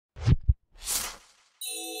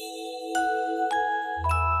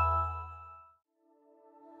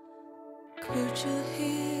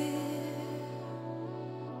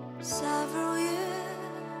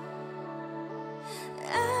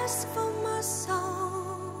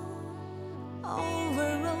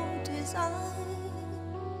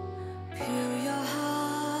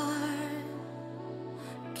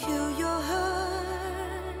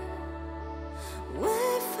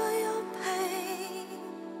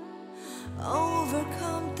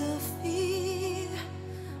overcome the fear，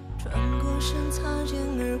 转过身擦肩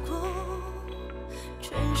而过，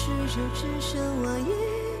全世界只剩我一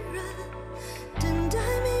人，等待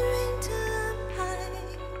命运的安排，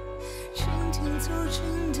倾听走近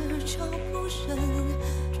的脚步声，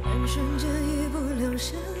转瞬间一不留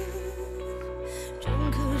神，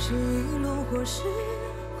正可惜一路或是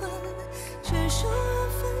魂，接受缘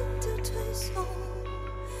分的推送，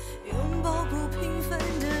拥抱不平凡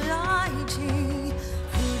的爱情，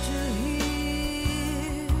复制一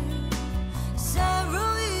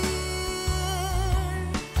sorrow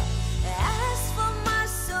here。As for my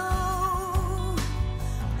soul,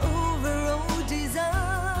 overall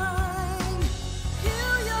design,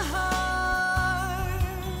 kill your heart,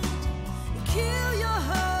 kill your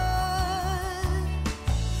hurt,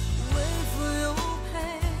 wait for your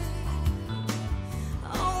pain,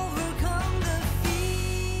 overcome the fear。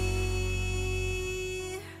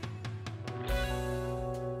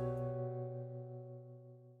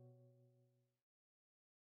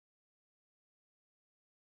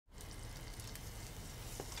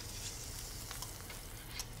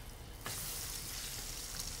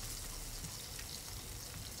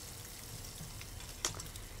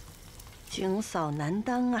警嫂难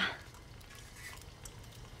当啊！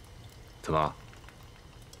怎么，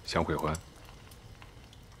想悔婚？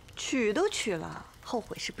娶都娶了，后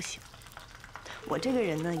悔是不行。我这个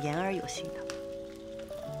人呢，言而有信的。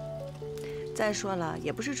再说了，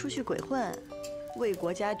也不是出去鬼混，为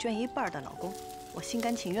国家捐一半的老公，我心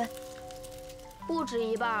甘情愿。不止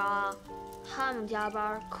一半啊，他们加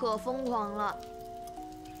班可疯狂了。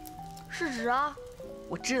是纸啊，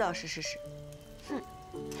我知道是事实。哼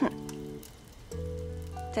哼。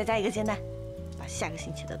再加一个煎蛋，把下个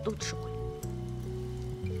星期的都吃回。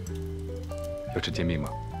要吃煎饼吗？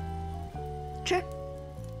吃。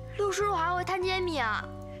陆叔叔还会摊煎饼啊？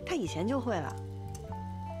他以前就会了。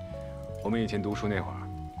我们以前读书那会儿，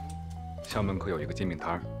校门口有一个煎饼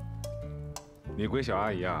摊儿。你闺小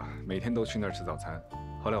阿姨啊，每天都去那儿吃早餐。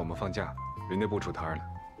后来我们放假，人家不出摊了，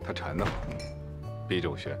她馋得慌，逼着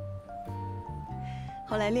我学。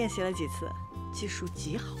后来练习了几次，技术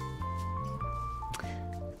极好。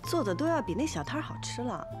做的都要比那小摊好吃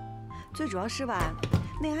了，最主要是吧，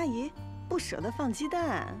那阿姨不舍得放鸡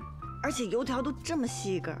蛋，而且油条都这么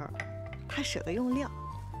细一根儿，她舍得用料，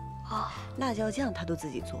辣椒酱她都自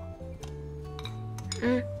己做。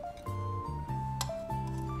嗯。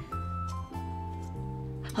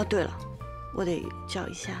哦，对了，我得叫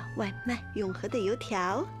一下外卖，永和的油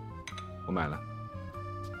条。我买了。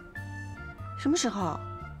什么时候？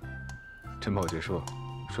晨跑结束，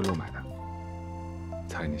顺路买的。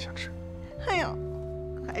猜你想吃？哎呦，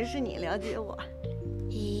还是你了解我。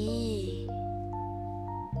咦？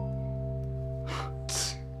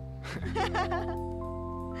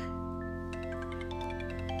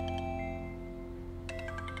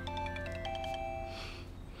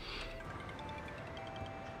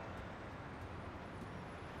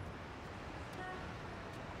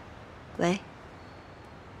喂，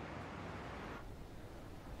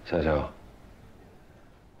小小，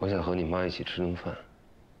我想和你妈一起吃顿饭，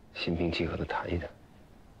心平气和的谈一谈。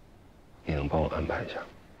你能帮我安排一下？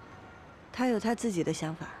她有她自己的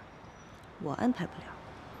想法，我安排不了。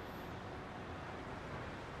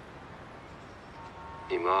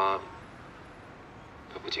你妈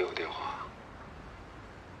她不接我电话。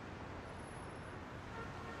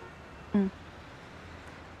嗯，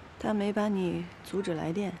她没把你阻止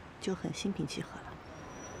来电，就很心平气和了。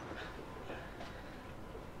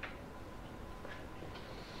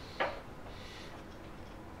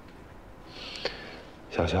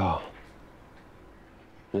小小，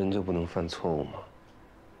人就不能犯错误吗？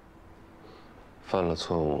犯了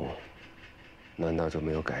错误，难道就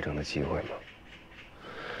没有改正的机会吗？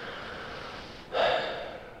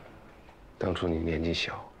当初你年纪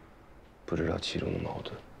小，不知道其中的矛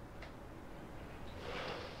盾。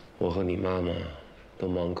我和你妈妈都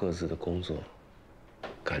忙各自的工作，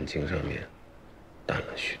感情上面淡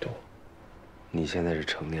了许多。你现在是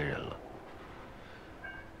成年人了，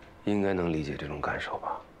应该能理解这种感受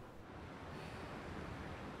吧？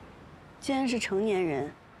既然是成年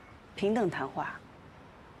人，平等谈话。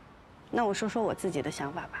那我说说我自己的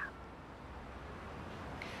想法吧。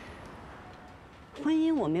婚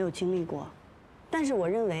姻我没有经历过，但是我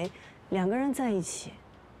认为两个人在一起，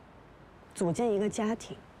组建一个家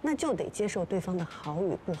庭，那就得接受对方的好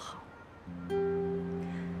与不好。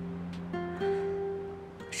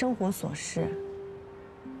生活琐事、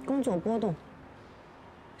工作波动，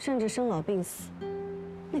甚至生老病死，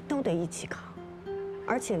那都得一起扛。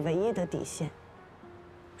而且唯一的底线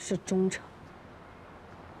是忠诚。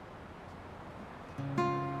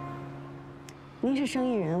您是生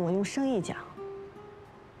意人，我用生意讲，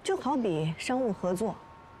就好比商务合作，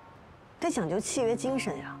得讲究契约精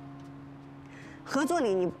神呀。合作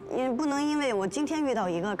里你不能因为我今天遇到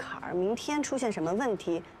一个坎儿，明天出现什么问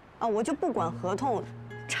题，啊，我就不管合同，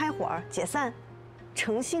拆伙解散，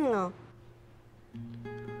诚信呢？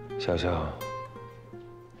小小，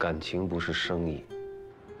感情不是生意。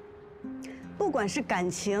不管是感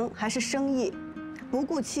情还是生意，不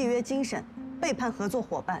顾契约精神，背叛合作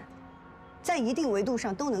伙伴，在一定维度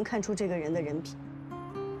上都能看出这个人的人品。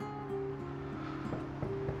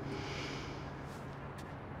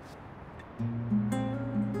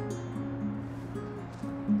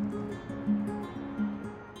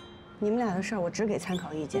你们俩的事儿我只给参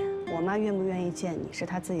考意见，我妈愿不愿意见你是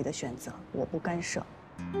她自己的选择，我不干涉。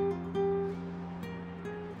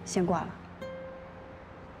先挂了。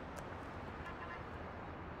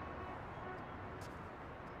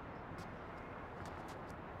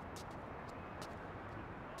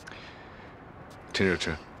趁热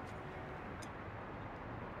吃。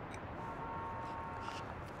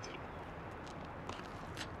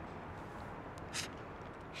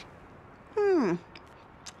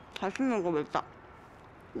还是那个味道，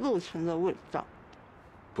肉层的味道。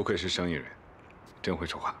不愧是生意人，真会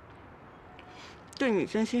说话。对你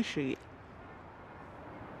真心实意。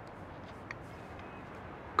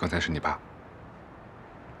刚才是你爸。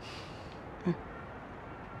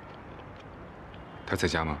他在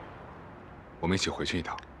家吗？我们一起回去一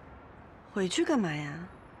趟。回去干嘛呀？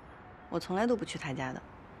我从来都不去他家的。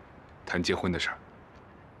谈结婚的事儿，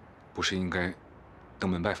不是应该登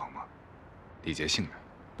门拜访吗？礼节性的。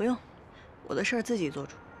不用，我的事儿自己做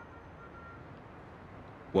主。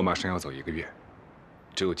我马上要走1个月，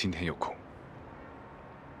只有今天有空。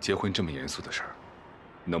结婚这么严肃的事儿，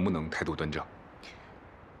能不能态度端正？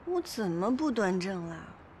我怎么不端正了？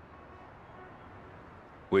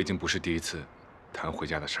我已经不是第一次谈回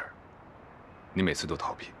家的事儿，你每次都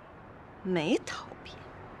逃避。没逃避。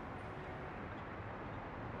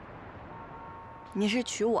你是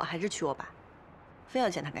娶我还是娶我爸？非要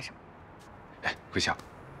见他干什么？哎，Gui Xiao。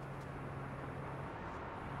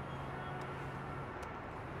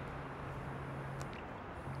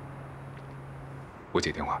我接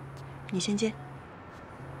电话。你先接。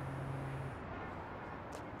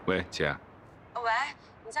喂，姐。喂，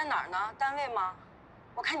你在哪儿呢？单位吗？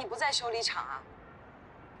我看你不在修理厂啊。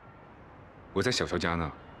我在小肖家呢。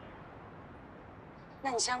那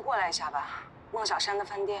你先过来一下吧，孟小山的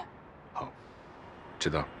饭店。好，知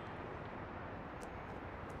道。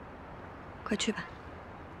快去吧。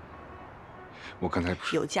我刚才不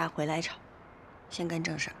是有假回来吵，先干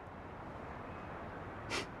正事儿。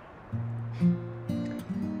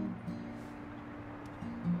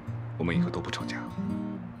我们以后都不吵架。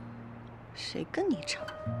谁跟你吵？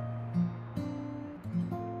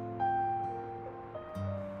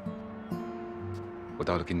我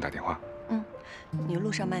到了给你打电话。你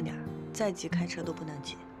路上慢点，再急开车都不能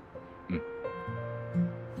接。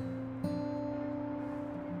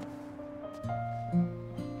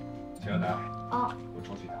小达。啊。我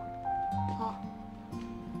出去一趟。好。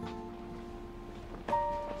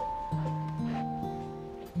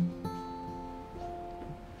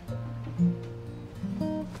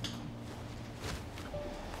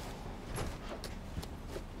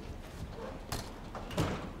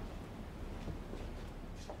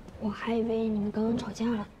我还以为你们刚刚吵架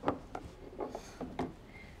了。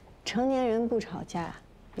成年人不吵架，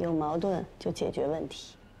有矛盾就解决问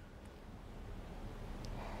题。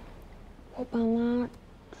我爸妈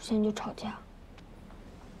之前就吵架。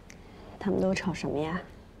他们都吵什么呀？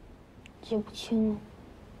记不清了。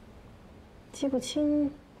记不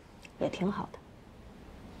清，也挺好的。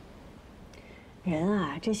人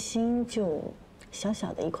啊，这心就小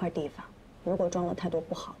小的一块地方，如果装了太多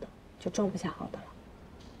不好的，就装不下好的了。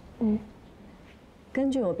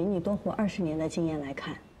根据我比你多活20年的经验来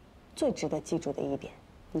看，最值得记住的一点，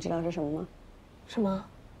你知道是什么吗？什么？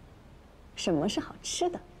什么是好吃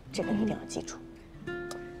的？这个一定要记住。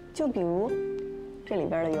就比如这里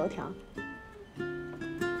边的油条，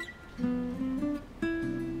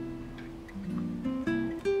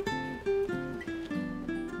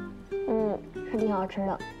是挺好吃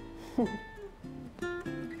的。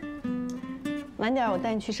晚点我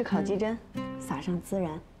带你去吃烤鸡胗，撒上孜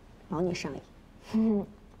然，保你上瘾。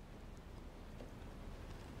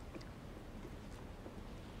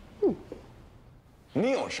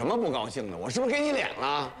你有什么不高兴的？我是不是给你脸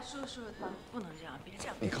了？叔叔，不能这样，别这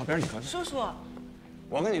样。你靠边，你靠边。叔叔，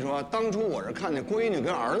我跟你说，当初我是看在闺女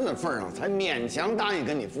跟儿子的份上，才勉强答应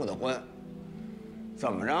跟你复的婚。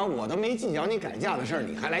怎么着，我都没计较你改嫁的事儿，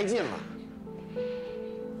你还来劲了？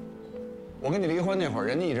我跟你离婚那会儿，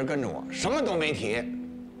人家一直跟着我，什么都没提。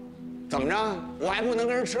怎么着？我还不能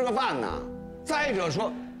跟人吃个饭呢？再者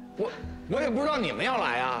说，我也不知道你们要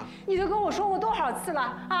来啊。你都跟我说过多少次了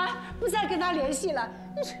啊？不再跟他联系了。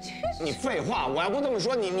你废话，我要不这么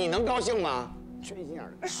说，你能高兴吗？缺心眼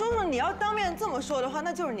的。叔叔，你要当面这么说的话，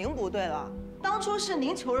那就是您不对了。当初是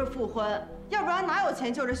您求着复婚，要不然哪有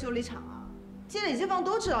钱救这修理厂啊？街里街坊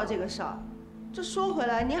都知道这个事儿。这说回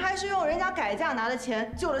来，您还是用人家改嫁拿的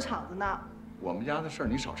钱救了厂子呢。我们家的事儿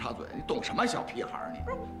你少插嘴，你懂什么小屁孩儿你？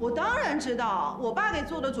不是，我当然知道，我爸给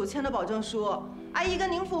做的主签的保证书，阿姨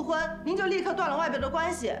跟您复婚，您就立刻断了外边的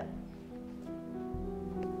关系。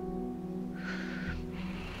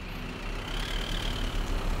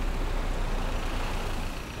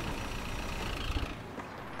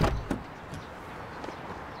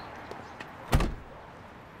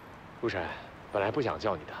陆晨，本来不想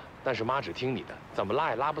叫你的，但是妈只听你的，怎么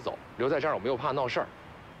拉也拉不走，留在这儿我们又怕闹事儿。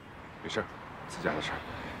没事，自家的事儿。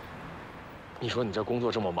你说你这工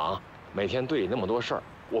作这么忙，每天队里那么多事儿，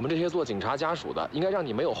我们这些做警察家属的，应该让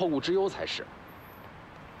你没有后顾之忧才是。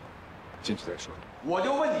进去再说。我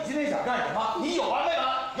就问你今天想干什么？你有完没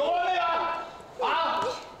完？有完没完？啊！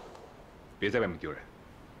别在外面丢人，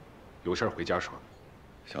有事儿回家说。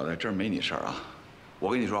小子，这儿没你事儿啊！我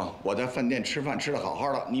跟你说，我在饭店吃饭吃得好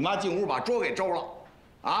好的，你妈进屋把桌给周了，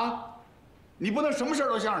啊！你不能什么事儿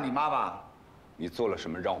都向着你妈吧？你做了什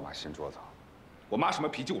么让我妈掀桌子？我妈什么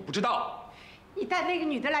脾气我不知道。你带那个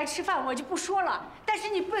女的来吃饭，我就不说了，但是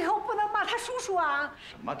你背后不能骂她叔叔啊！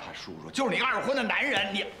什么他叔叔？就是你二婚的男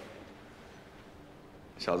人，你。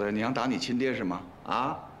小子，你想打你亲爹是吗？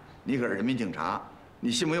啊！你可是人民警察，你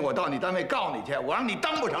信不信我到你单位告你去？我让你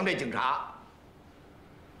当不成这警察。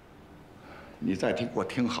你再给我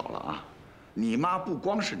听好了啊！你妈不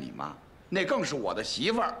光是你妈，那更是我的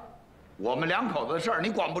媳妇儿。我们两口子的事儿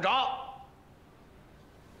你管不着。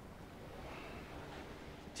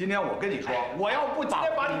今天我跟你说，我要不今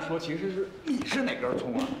天把你说，其实是你是哪根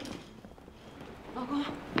葱啊？老公，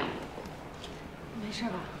没事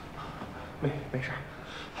吧？没事。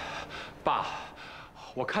爸，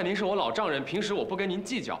我看您是我老丈人，平时我不跟您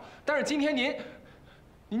计较，但是今天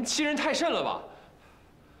您欺人太甚了吧？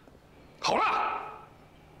好了，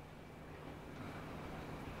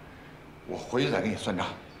我回去再给你算账。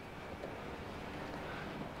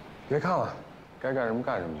别看了，该干什么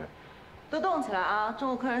干什么去。都动起来啊！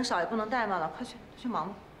中午客人少也不能怠慢了，快去忙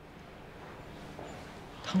吧。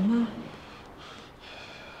疼吗？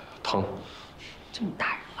疼。这么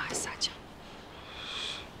大人了还撒娇。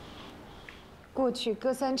过去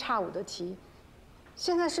隔三差五的提，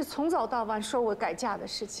现在是从早到晚说我改嫁的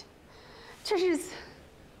事情，这日子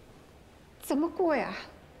怎么过呀？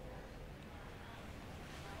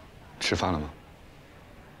吃饭了吗？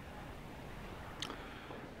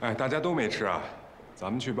哎，大家都没吃啊，咱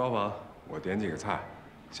们去包房，我点几个菜，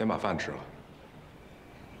先把饭吃了。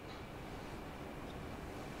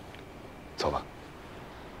走吧。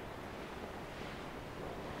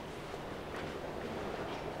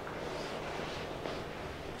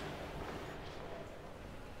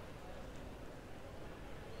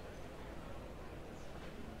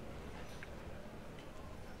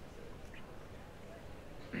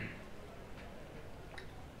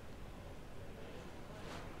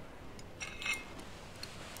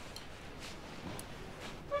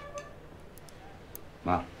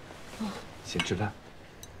妈，先吃饭。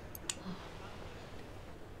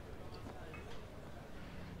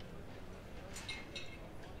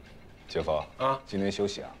姐夫啊，今天休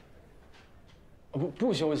息啊？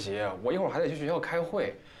不休息，我一会儿还得去学校开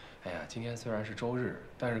会。哎呀，今天虽然是周日，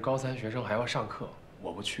但是高三学生还要上课，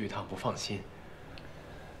我不去一趟不放心。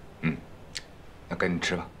嗯，那赶紧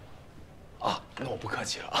吃吧。啊，那我不客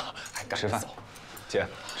气了啊，还赶着走。姐，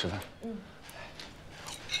吃饭。嗯。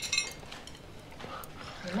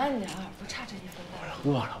你慢点儿，不差这一分半。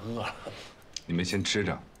饿了。你们先吃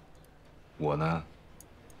着，我呢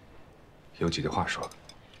有几句话说。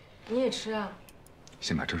你也吃啊？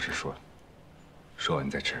先把正事说了，说完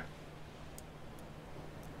再吃。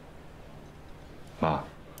妈，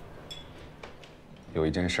有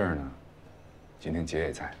一件事儿呢，今天姐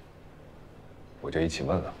也在，我就一起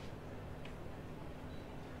问了。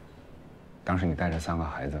当时你带着3个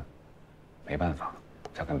孩子，没办法，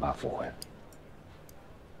才跟爸复婚。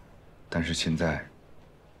但是现在，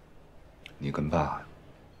你跟爸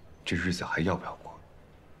这日子还要不要过？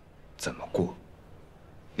怎么过？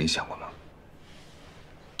你想过吗？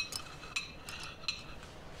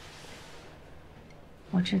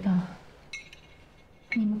我知道，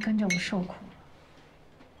你们跟着我受苦了，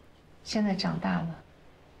现在长大了，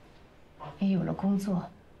也有了工作，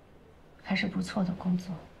还是不错的工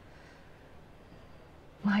作。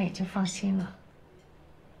妈也就放心了。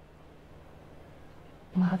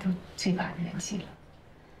妈都这把年纪了，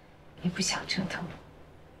也不想折腾了，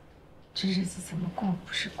这日子怎么过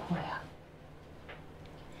不是过呀？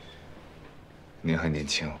您还年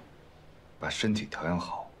轻，把身体调养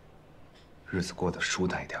好，日子过得舒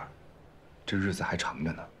坦一点，这日子还长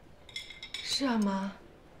着呢。是啊，妈，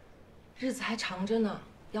日子还长着呢，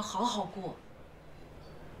要好好过。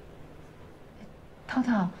涛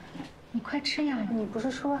涛，你快吃呀！你不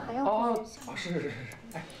是说还要哦，是，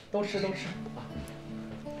哎，都吃啊。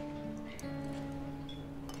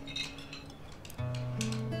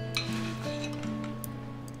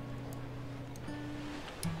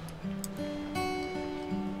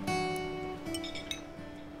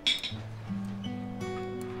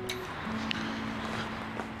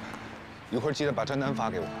一会儿记得把账单发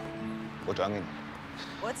给我，我转给你。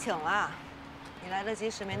我请了，你来得及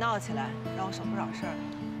时没闹起来，让我省不少事儿。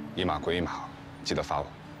一码归一码，记得发我。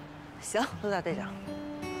行，陆大队长。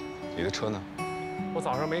你的车呢？我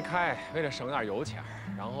早上没开，为了省点油钱，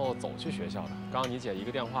然后走去学校的。刚你姐一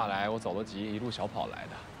个电话来，我走得急，一路小跑来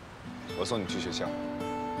的。我送你去学校。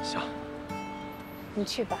行，你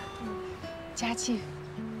去吧。佳琪，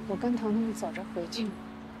我跟彤彤走着回去。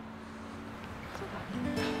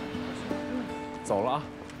走了啊。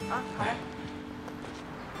啊，好嘞。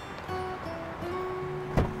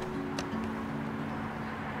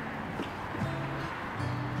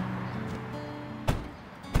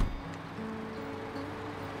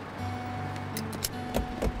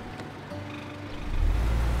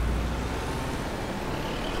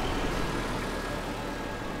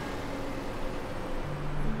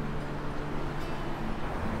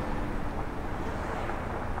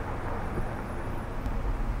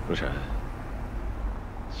陆晨，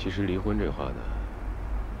其实离婚这话呢，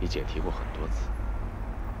你姐提过很多次，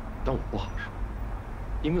但我不好说，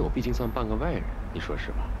因为我毕竟算半个外人，你说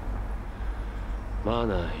是吧？妈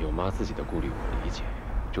呢有妈自己的顾虑，我理解，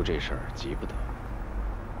就这事儿急不得。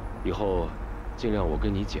以后尽量我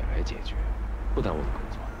跟你姐来解决，不耽误你工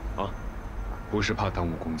作啊。不是怕耽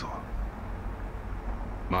误工作，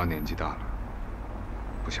妈年纪大了，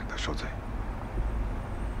不想她受罪。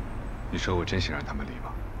你说我真想让他们离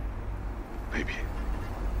吗？未必，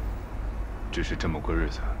只是这么过日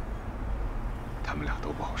子，他们俩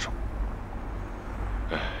都不好受。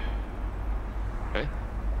哎，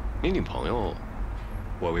你女朋友？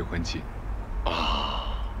我未婚妻。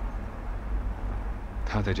啊。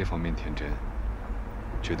她在这方面天真，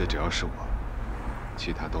觉得只要是我，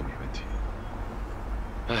其他都没问题。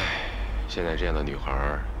哎，现在这样的女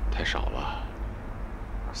孩太少了。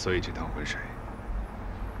所以这趟浑水，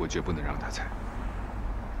我绝不能让她踩。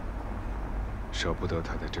舍不得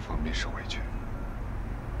她在这方面受委屈。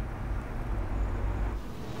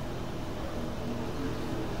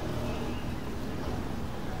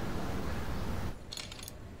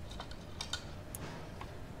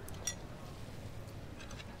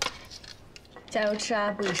加油吃啊，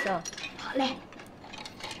不许剩。好嘞。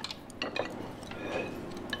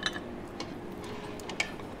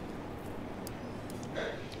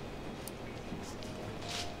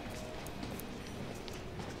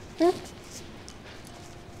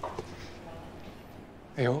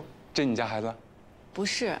哎呦，这你家孩子？不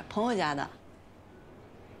是，朋友家的。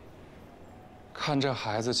看这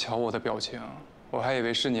孩子瞧我的表情，我还以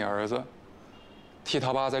为是你儿子，替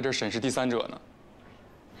他爸在这审视第三者呢。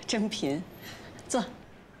真贫，坐。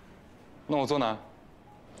那我坐哪？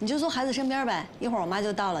你就坐孩子身边呗，一会儿我妈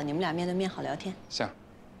就到了，你们俩面对面好聊天。行。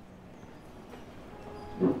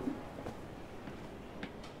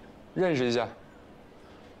认识一下，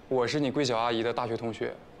我是你桂小阿姨的大学同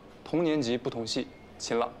学，同年级不同系，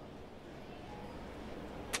秦朗。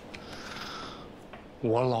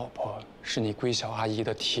我老婆是你桂小阿姨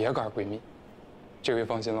的铁杆闺蜜，这回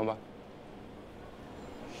放心了吧？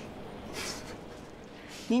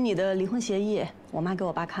你的离婚协议，我妈给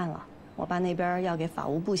我爸看了，我爸那边要给法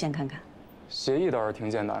务部先看看。协议倒是挺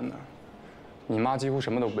简单的，你妈几乎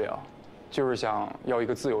什么都不要，就是想要一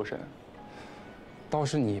个自由身。倒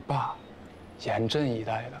是你爸，严阵以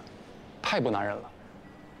待的，太不男人了。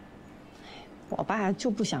我爸就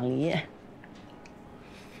不想离。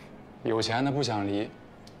有钱的不想离，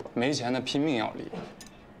没钱的拼命要离。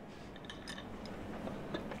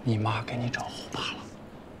你妈给你找后爸了。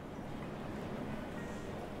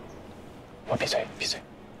我闭嘴，闭嘴。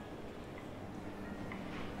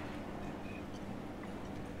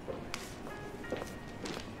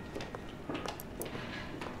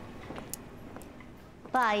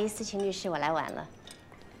不好意思，秦律师，我来晚了。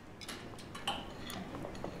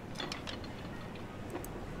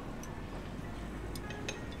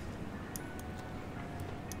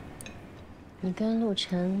你跟陆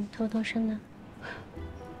晨偷偷生的？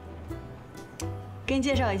给你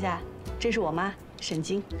介绍一下，这是我妈沈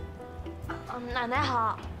晶。奶奶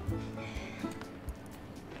好。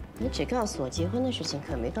你只告诉我结婚的事情，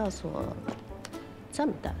可没告诉我这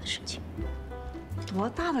么大的事情。多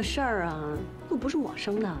大的事儿啊！又不是我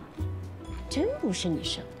生的。真不是你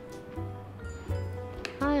生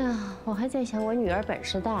的。哎呀，我还在想，我女儿本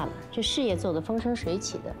事大了，这事业做得风生水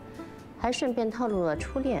起的，还顺便套路了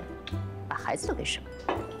初恋，把孩子都给生了。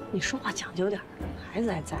你说话讲究点儿，孩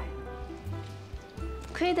子还在。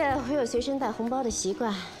亏得我有随身带红包的习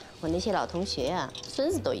惯，我那些老同学呀，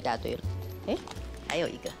孙子都一大堆了。哎，还有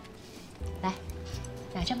一个，来，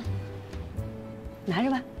拿着吧，拿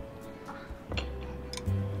着吧。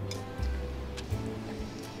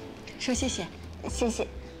说谢谢，谢谢，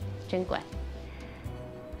真乖。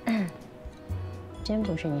真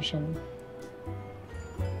不是你生的。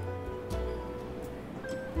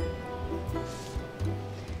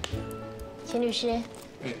秦律师，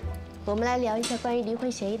我们来聊一下关于离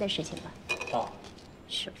婚协议的事情吧。好。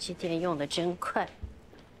手机电用的真快。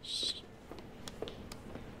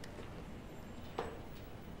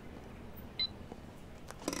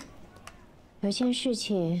有件事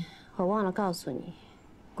情我忘了告诉你，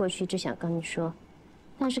过去只想跟你说，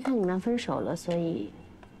但是看你们分手了，所以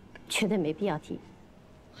觉得没必要提。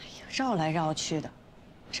哎呀，绕来绕去的，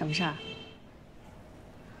什么事儿？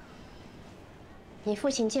你父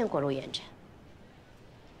亲见过陆yan chen。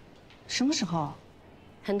什么时候？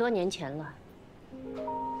很多年前了。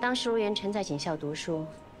当时陆yan chen在警校读书，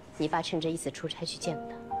你爸趁着一次出差去见了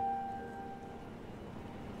他。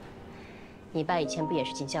你爸以前不也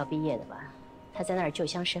是警校毕业的吧？他在那儿旧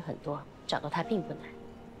相识很多，找到他并不难。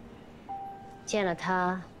见了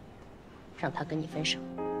他，让他跟你分手。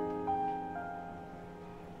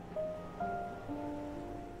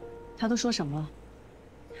他都说什么了？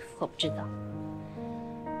我不知道，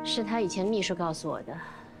是他以前秘书告诉我的。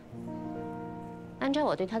按照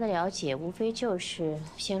我对他的了解，无非就是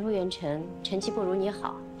嫌陆yan chen成绩不如你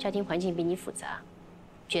好，家庭环境比你复杂，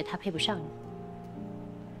觉得他配不上你。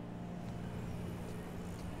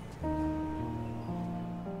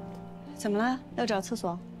怎么了？要找厕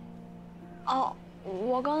所？哦，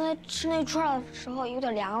我刚才吃那串的时候有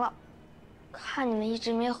点凉了，看你们一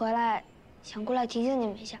直没回来，想过来提醒你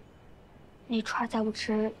们一下。那串再不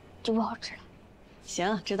吃就不好吃了。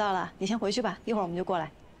行，知道了，你先回去吧，一会儿我们就过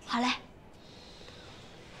来。好嘞。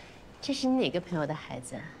这是你哪个朋友的孩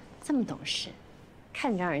子？这么懂事，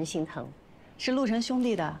看着让人心疼。是陆晨兄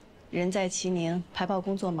弟的，人在齐宁，排炮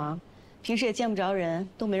工作忙，平时也见不着人，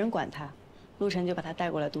都没人管他，陆晨就把他带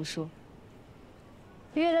过来读书。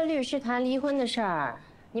约了律师谈离婚的事儿，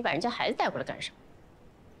你把人家孩子带过来干什么？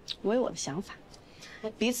我有我的想法，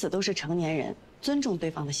彼此都是成年人，尊重对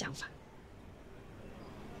方的想法。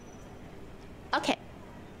OK。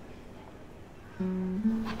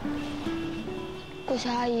顾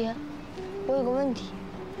小阿姨，我有个问题。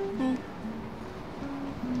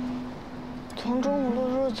从中午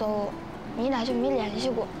陆叔走，你俩就没联系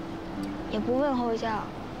过，也不问候一下，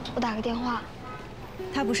不打个电话。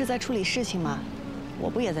他不是在处理事情吗？我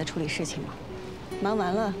不也在处理事情吗？忙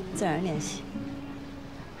完了自然联系。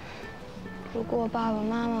如果我爸爸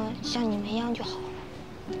妈妈像你们一样就好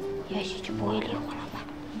了，也许就不会离婚了吧。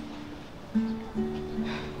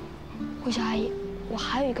顾小阿姨，我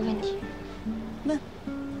还有一个问题。问。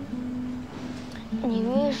你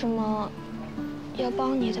为什么要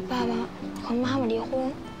帮你的爸爸和妈妈离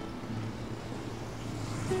婚？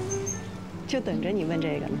就等着你问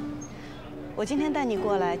这个呢。我今天带你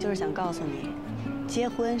过来，就是想告诉你，结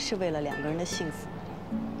婚是为了两个人的幸福，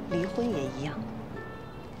离婚也一样。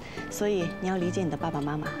所以你要理解你的爸爸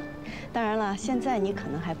妈妈。当然了，现在你可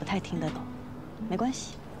能还不太听得懂，没关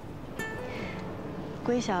系。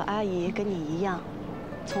归晓阿姨跟你一样，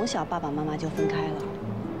从小爸爸妈妈就分开了。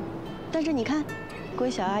但是你看，归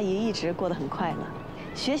晓阿姨一直过得很快乐，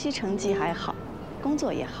学习成绩还好，工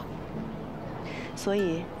作也好。所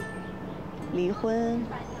以，离婚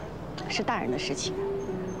是大人的事情，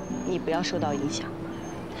你不要受到影响。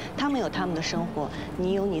他们有他们的生活，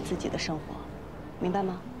你有你自己的生活，明白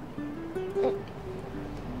吗？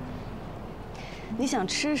你想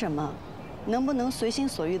吃什么，能不能随心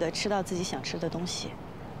所欲地吃到自己想吃的东西，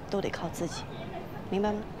都得靠自己，明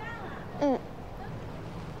白吗？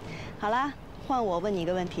好啦，换我问你一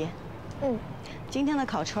个问题。今天的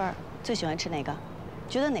烤串最喜欢吃哪个？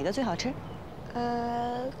觉得哪个最好吃？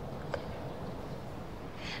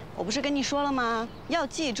我不是跟你说了吗？要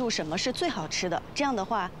记住什么是最好吃的，这样的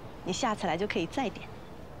话，你下次来就可以再点。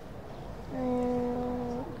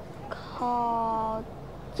烤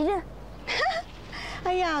鸡胗。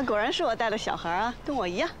哎呀，果然是我带的小孩啊，跟我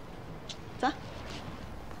一样。走。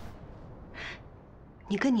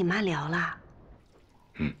你跟你妈聊啦？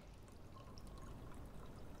嗯。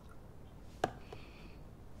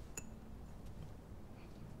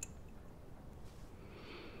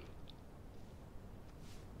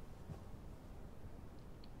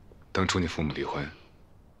当初你父母离婚，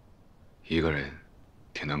一个人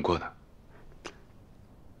挺难过的。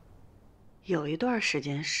有一段时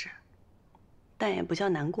间是，但也不叫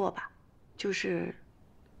难过吧，就是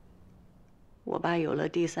我爸有了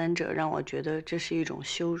第三者，让我觉得这是一种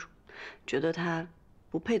羞辱，觉得他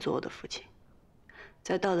不配做我的父亲，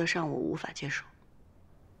在道德上我无法接受。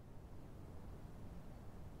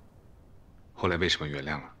后来为什么原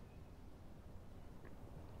谅了？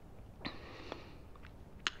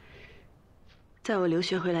在我留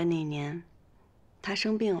学回来那一年，他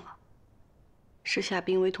生病了，是下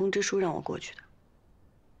病危通知书让我过去的，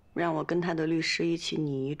让我跟他的律师一起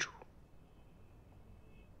拟遗嘱。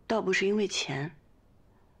倒不是因为钱，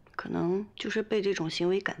可能就是被这种行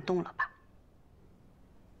为感动了吧。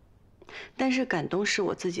但是感动是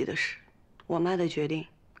我自己的事，我妈的决定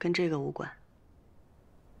跟这个无关。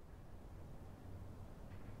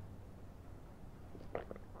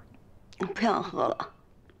不想喝了。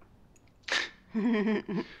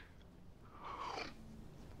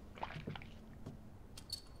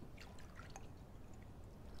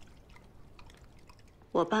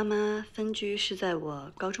我爸妈分居是在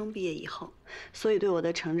我高中毕业以后，所以对我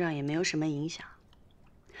的成长也没有什么影响。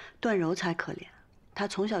段柔才可怜，她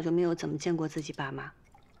从小就没有怎么见过自己爸妈。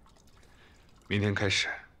明天开始，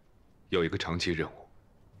有一个长期任务。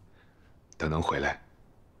等能回来，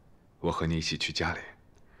我和你一起去家里。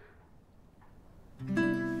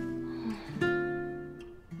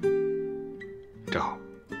站好，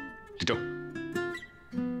立正。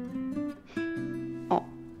哦。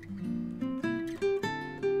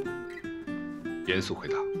严肃回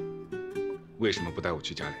答，为什么不带我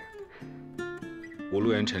去家里？我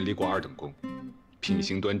陆彦辰立过2等功，品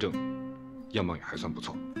行端正，样貌也还算不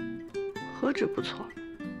错。何止不错，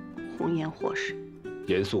红颜祸水。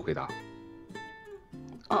严肃回答。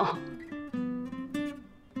哦。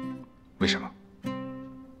为什么？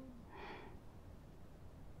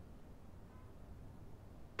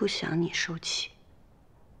不想你受气。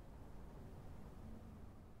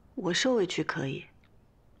我受委屈可以，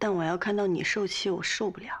但我要看到你受气，我受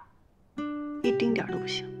不了，一丁点儿都不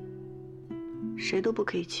行。谁都不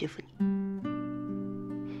可以欺负你。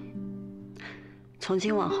从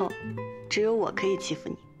今往后，只有我可以欺负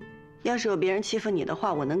你。要是有别人欺负你的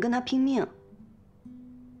话，我能跟他拼命。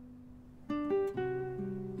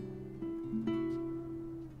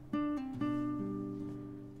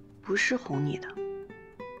不是哄你的。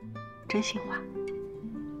真心话。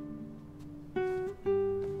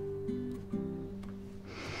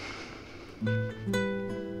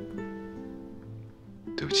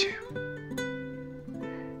对不起。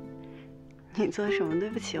你做什么对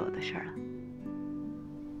不起我的事儿了？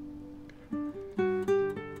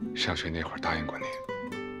上学那会儿答应过你，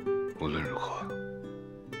无论如何，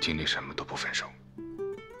经历什么都不分手。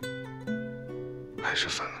还是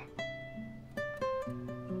分了。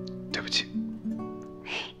对不起。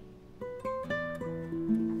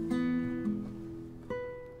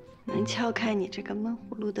能撬开你这个闷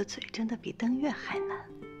葫芦的嘴，真的比登月还难。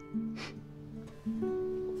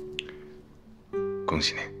恭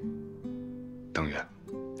喜你，登月了。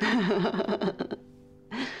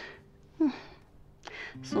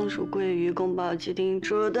松鼠桂鱼宫保鸡丁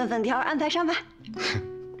猪肉炖粉条，安排上吧。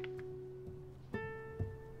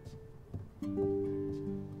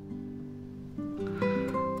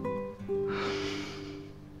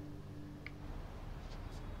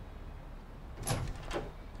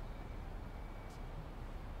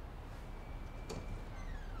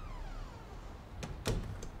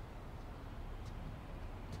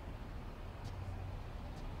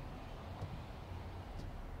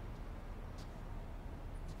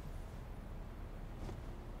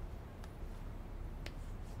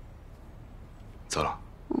走了。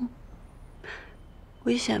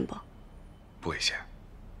危险不？不危险。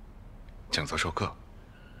讲座授课。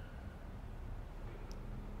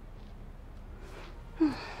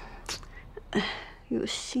哎，有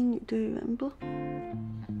新女队员不？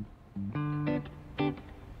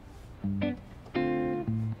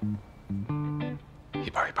一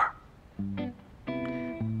半一半。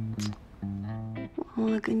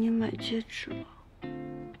忘了给你买戒指了，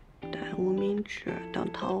戴无名指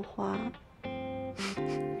当桃花。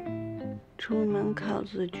出门靠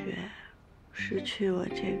自觉，失去我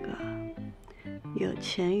这个有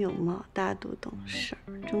钱有貌、大度懂事、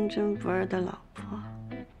忠贞不二的老婆，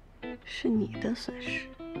是你的损失，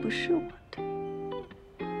不是我的。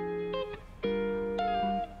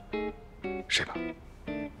睡吧。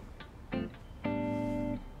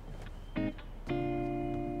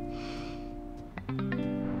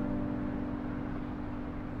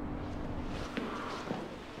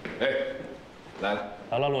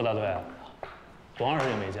陆大队，多长时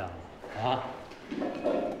间没见了啊？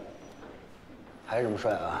还这么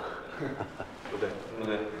帅啊？不对，不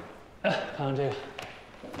对。哎，看看这个，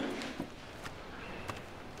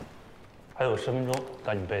还有10分钟，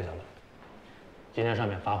赶紧背下来。今天上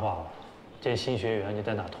面发话了，见新学员你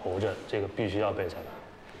在哪投着，这个必须要背下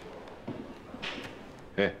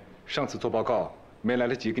来。哎，上次做报告没来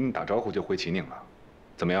得及跟你打招呼就回齐宁了，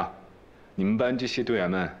怎么样？你们班这些队员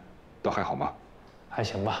们都还好吗？还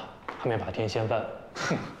行吧，还没把天掀翻。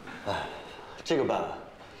哼，哎，这个班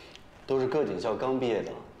都是各警校刚毕业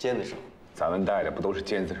的尖子生。咱们带的不都是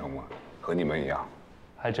尖子生吗？和你们一样。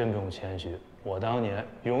还真不用谦虚，我当年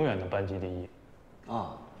永远的班级第一。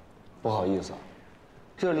啊，不好意思啊，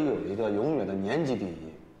这里有一个永远的年级第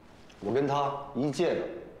一，我跟他一届的，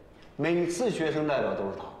每次学生代表都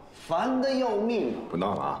是他，烦得要命啊！不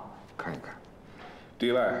闹了啊，看一看，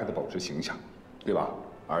对外还得保持形象，对吧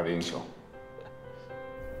？2位英雄。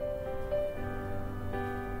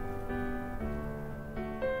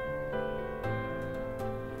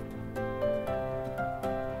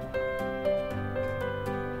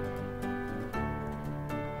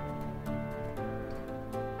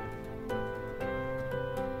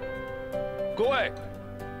各位，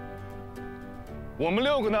我们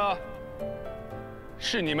6个呢，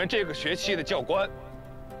是你们这个学期的教官。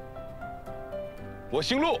我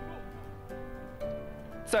姓陆，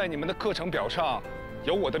在你们的课程表上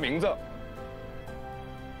有我的名字。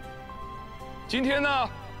今天呢，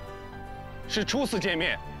是初次见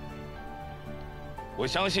面。我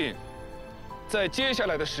相信，在接下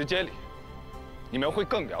来的时间里，你们会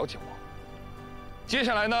更了解我。接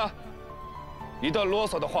下来呢，一段啰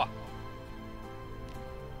嗦的话。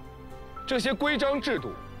这些规章制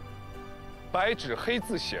度，白纸黑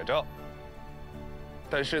字写着，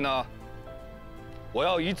但是呢，我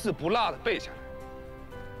要一字不落地背下来，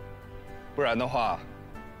不然的话，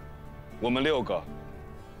我们6个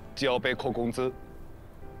就要被扣工资。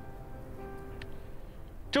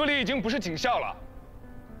这里已经不是警校了，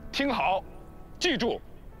听好，记住，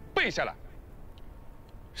背下来。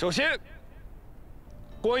首先，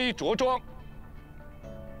关于着装，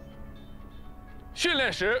训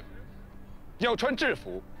练时要穿制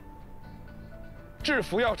服，制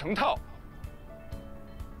服要成套，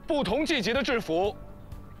不同季节的制服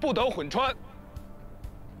不得混穿。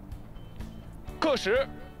课时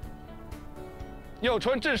要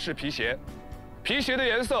穿制式皮鞋，皮鞋的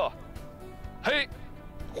颜色黑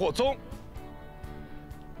或棕。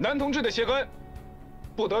男同志的鞋跟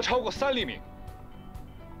不得超过3厘米，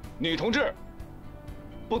女同志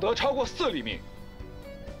不得超过4厘米。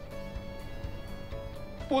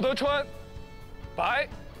不得穿白、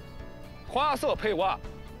花色配袜，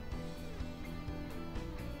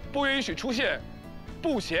不允许出现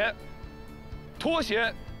布鞋、拖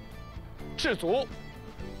鞋、赤足。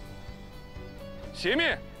鞋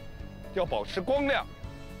面要保持光亮。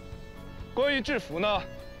关于制服呢，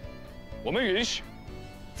我们允许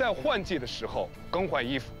在换季的时候更换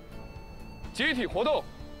衣服。集体活动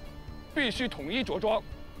必须统一着装。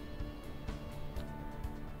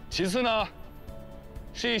其次呢，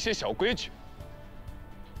是一些小规矩。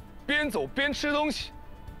边走边吃东西，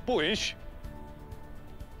不允许；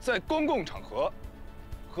在公共场合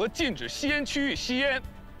和禁止吸烟区域吸烟，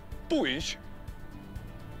不允许。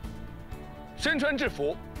身穿制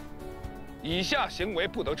服，以下行为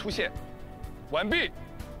不得出现：挽臂、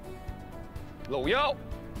搂腰、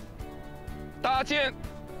搭肩、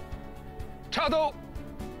插兜、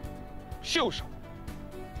袖手、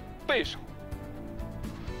背手、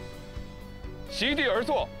席地而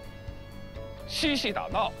坐、嬉戏打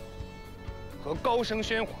闹和高声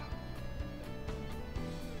喧哗。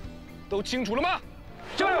都清楚了吗？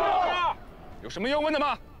教官，有什么要问的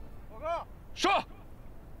吗？报告。说。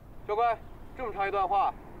教官，这么长一段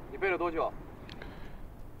话，你背了多久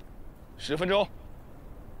？10分钟。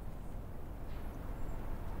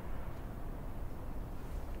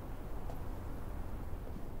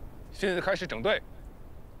现在开始整队。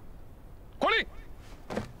快立！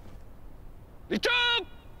立正！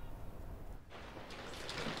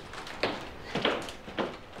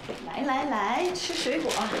来，吃水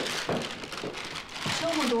果。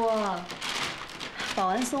这么多，保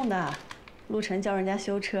安送的。陆晨教人家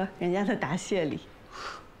修车，人家的答谢礼。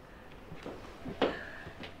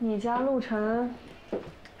你家陆晨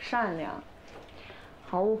善良，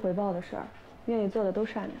毫无回报的事儿，愿意做的都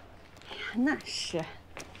善良。那是。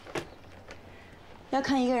要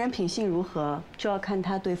看一个人品性如何，就要看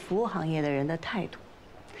他对服务行业的人的态度。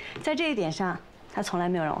在这一点上，他从来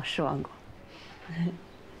没有让我失望过。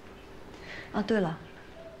啊，对了，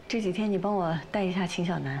这几天你帮我带一下秦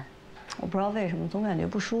小楠，我不知道为什么总感觉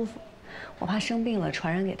不舒服，我怕生病了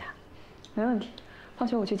传染给他。没问题，放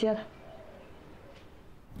学我去接他。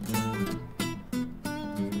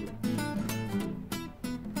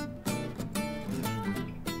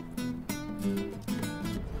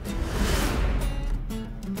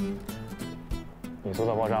你做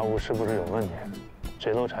的爆炸物是不是有问题？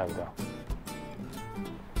谁都拆不掉。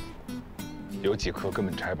有几颗根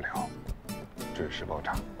本拆不了，准时爆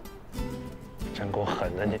炸。真够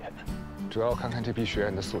狠的你！主要看看这批学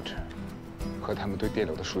员的素质，和他们对电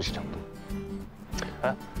流的熟悉程度。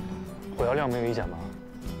哎，火药量没有意见吗？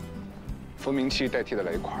蜂鸣器代替的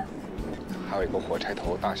雷块，还有一个火柴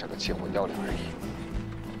头大小的起火药料而已。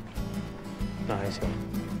那还行。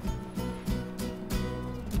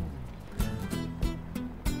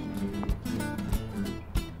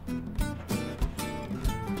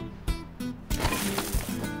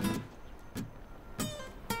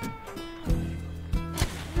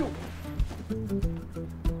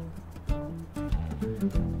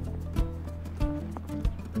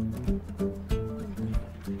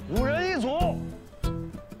5人一组，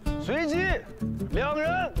随机2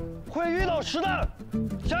人会遇到实弹。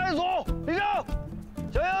下一组立正，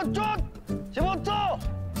小杨转，前方走。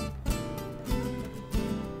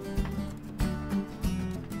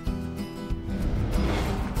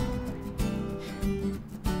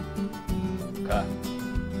看，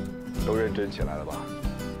都认真起来了吧？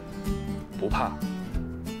不怕，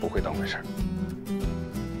不会当回事儿。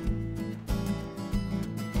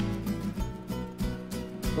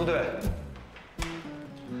陆队，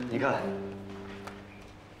你看，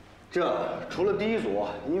这除了第一组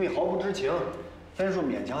因为毫不知情，分数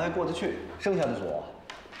勉强还过得去，剩下的组，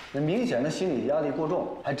那明显的心理压力过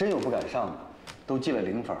重，还真有不敢上的，都记了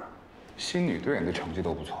0分。新女队员的成绩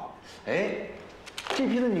都不错。哎，这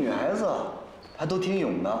批的女孩子还都挺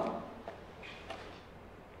勇的。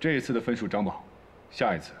这一次的分数张不好，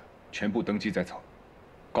下一次全部登记再走。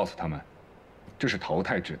告诉他们，这是淘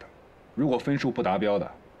汰制的，如果分数不达标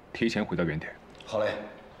的，提前回到原点。好嘞。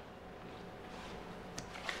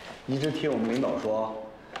一直听我们领导说，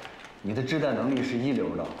你的掷弹能力是1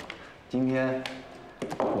流的，今天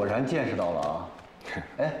果然见识到了啊！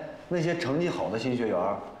哎，那些成绩好的新学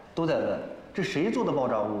员都在问，这谁做的爆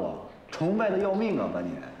炸物啊？崇拜的要命啊，把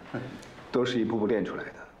你！都是一步步练出来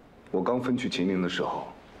的。我刚分去秦岭的时候，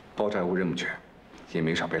爆炸物任务全，也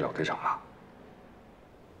没少被老队长骂。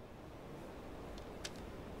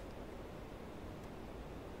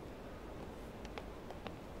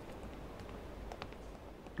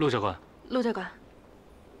陆教官，陆教官，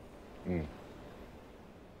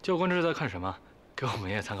教官这是在看什么？给我们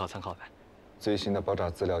也参考参考呗。最新的爆炸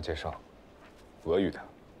资料介绍，俄语的，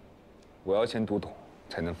我要先读懂，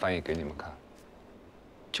才能翻译给你们看。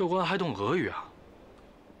教官还懂俄语啊？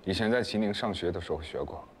以前在秦岭上学的时候学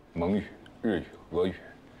过蒙语、日语、俄语，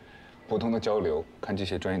普通的交流，看这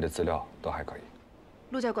些专业的资料都还可以。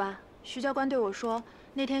陆教官，徐教官对我说，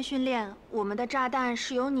那天训练我们的炸弹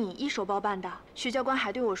是由你一手包办的。徐教官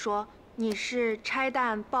还对我说，你是拆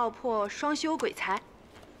弹爆破双修鬼才。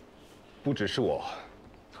不只是我，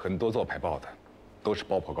很多做排爆的都是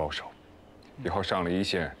爆破高手。以后上了一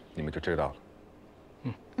线，你们就知道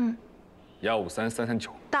了。153-339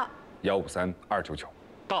到。153-299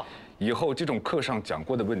到。以后这种课上讲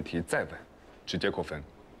过的问题再问，直接扣分。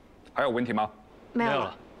还有问题吗？没有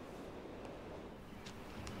了。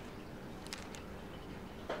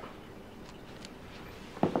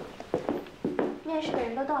面试的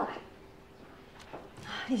人都到了，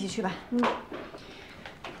一起去吧。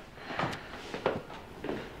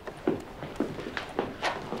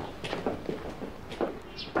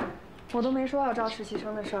我都没说要招实习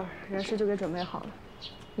生的事儿，人事就给准备好了。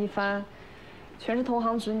一番，全是同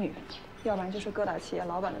行子女，要不然就是各大企业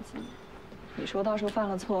老板的子女。你说到时候犯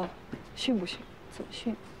了错，训不训？怎么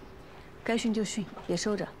训？该训就训，也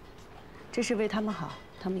收着。这是为他们好，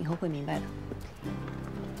他们以后会明白的。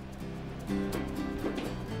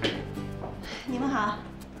你们好，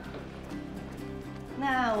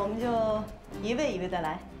那我们就一位一位的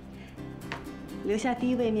来，留下第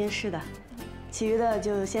一位面试的，其余的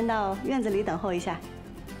就先到院子里等候一下。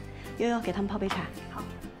悠悠，给他们泡杯茶。好。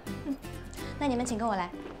那你们请跟我来。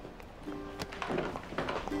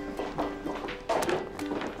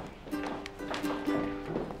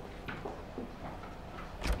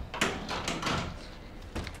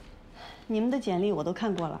你们的简历我都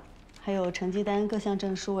看过了，还有成绩单、各项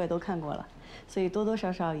证书我也都看过了，所以多多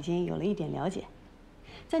少少已经有了一点了解。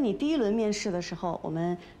在你第1轮面试的时候，我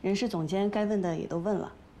们人事总监该问的也都问了，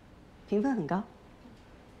评分很高。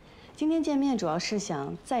今天见面主要是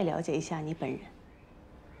想再了解一下你本人。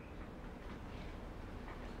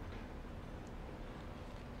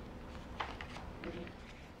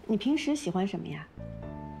你平时喜欢什么呀？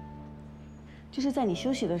就是在你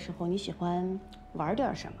休息的时候，你喜欢玩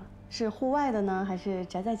点什么？是户外的呢，还是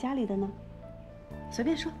宅在家里的呢？随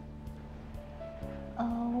便说。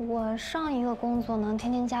我上一个工作呢，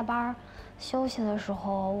天天加班，休息的时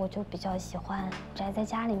候我就比较喜欢宅在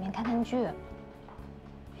家里面看看剧。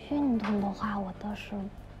运动的话，我倒是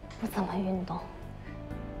不怎么运动。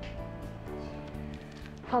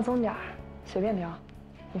放松点儿，随便聊，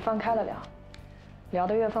你放开了聊，聊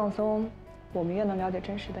得越放松，我们越能了解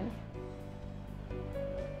真实的你。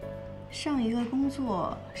上一个工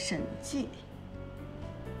作审计，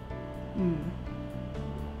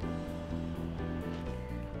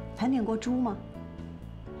盘点过猪吗？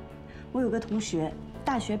我有个同学，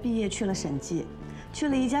大学毕业去了审计，去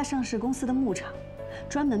了一家上市公司的牧场，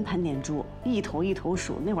专门盘点猪，一头一头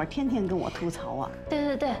数。那会儿天天跟我吐槽啊。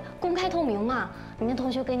对，公开透明嘛。你那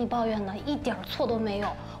同学给你抱怨的一点错都没有。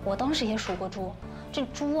我当时也数过猪，这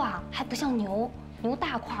猪啊还不像牛，牛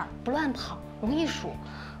大块不乱跑，容易数。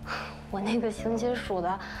我那个星期数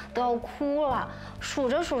的都要哭了，数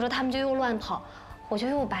着数着他们就又乱跑，我就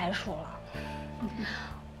又白数了。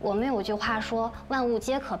我们有句话说，万物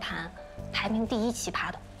皆可盘，排名第一奇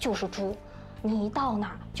葩的就是猪。你一到那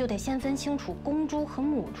儿就得先分清楚公猪和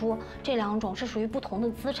母猪这两种是属于不同的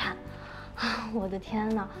资产。我的天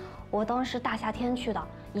哪！我当时大夏天去的，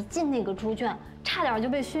一进那个猪圈，差点就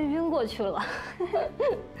被熏晕过去了。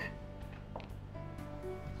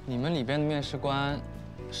你们里边的面试官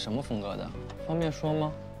什么风格的？方便说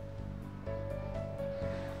吗？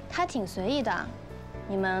他挺随意的，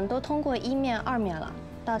你们都通过1面、2面了，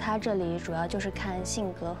到他这里主要就是看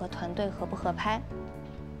性格和团队合不合拍。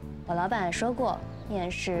我老板说过，面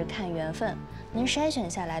试看缘分，能筛选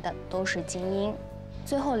下来的都是精英，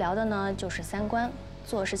最后聊的呢就是3观，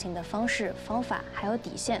做事情的方式、方法还有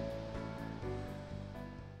底线。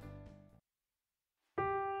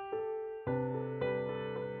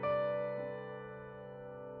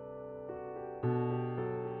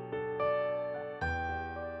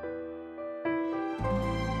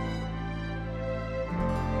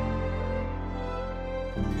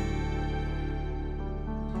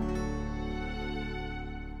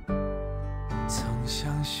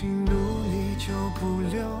相信努力就不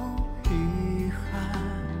留遗憾，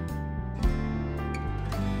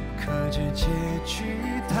可这结局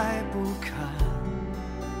太不堪，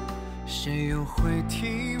谁又会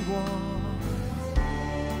替我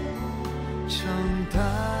承担？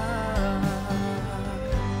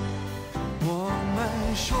我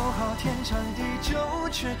们说好天长地久，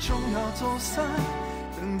却终要走散，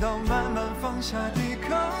等到慢慢放下抵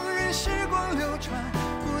抗，任时光流转，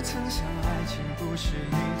不曾想爱情不是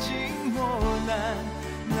历经磨难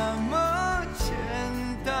那么简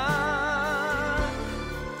单。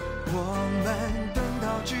我们等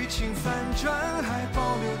到剧情反转，还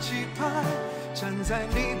保留期盼，站在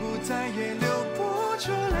你不在也流不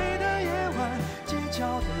出泪的夜晚，街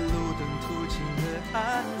角的路灯途经的暗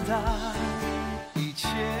淡，一切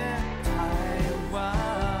太晚。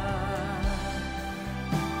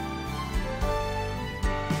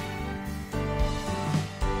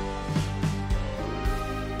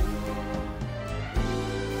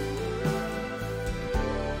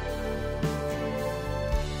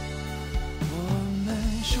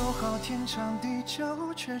说好天长地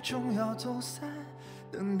久，却终要走散，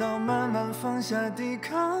等到慢慢放下抵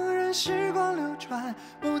抗，任时光流转，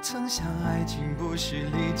不曾想爱情不是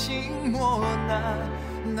历经磨难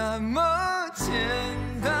那么简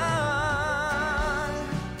单。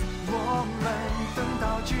我们等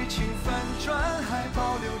到剧情反转，还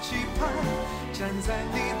保留期盼，站在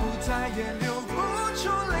你不在也流不出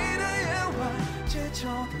泪的夜晚，街角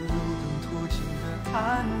的路灯途经的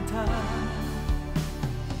暗淡，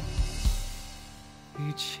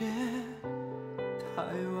一切太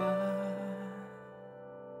晚。